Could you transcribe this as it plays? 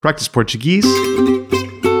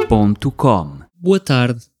practiceportuguese.com. Boa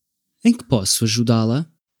tarde. Em que posso ajudá-la?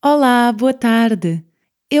 Olá, boa tarde.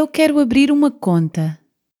 Eu quero abrir uma conta.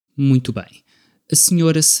 Muito bem. A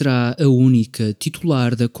senhora será a única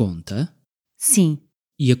titular da conta? Sim,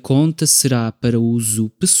 E a conta será para uso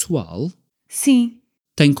pessoal? sim.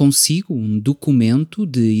 Tem consigo um documento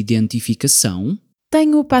de identificação?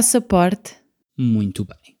 Tenho o passaporte. Muito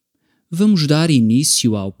bem. Vamos dar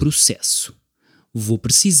início ao processo. Vou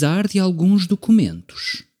precisar de alguns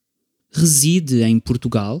documentos. Reside em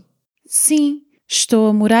Portugal? Sim, estou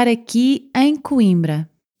a morar aqui em Coimbra.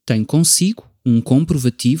 Tem consigo um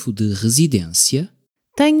comprovativo de residência?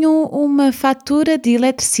 Tenho uma fatura de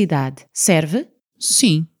eletricidade. Serve?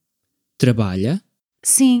 Sim. Trabalha?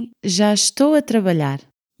 Sim, já estou a trabalhar.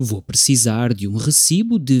 Vou precisar de um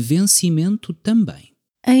recibo de vencimento também.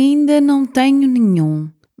 Ainda não tenho nenhum,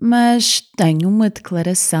 mas tenho uma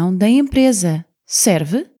declaração da empresa.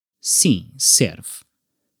 Serve? Sim, serve.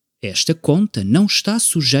 Esta conta não está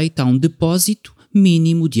sujeita a um depósito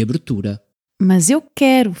mínimo de abertura. Mas eu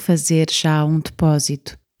quero fazer já um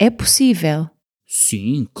depósito. É possível?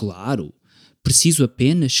 Sim, claro. Preciso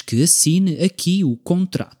apenas que assine aqui o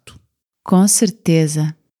contrato. Com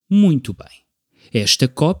certeza. Muito bem. Esta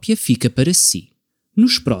cópia fica para si.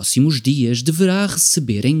 Nos próximos dias deverá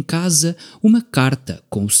receber em casa uma carta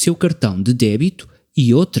com o seu cartão de débito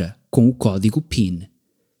e outra com o código PIN.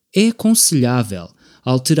 É aconselhável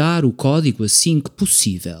alterar o código assim que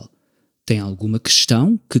possível. Tem alguma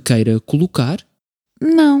questão que queira colocar?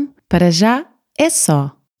 Não, para já é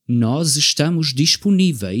só. Nós estamos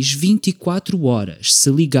disponíveis 24 horas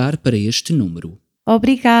se ligar para este número.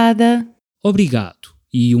 Obrigada. Obrigado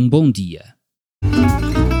e um bom dia.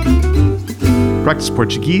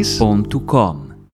 practiceportuguese.com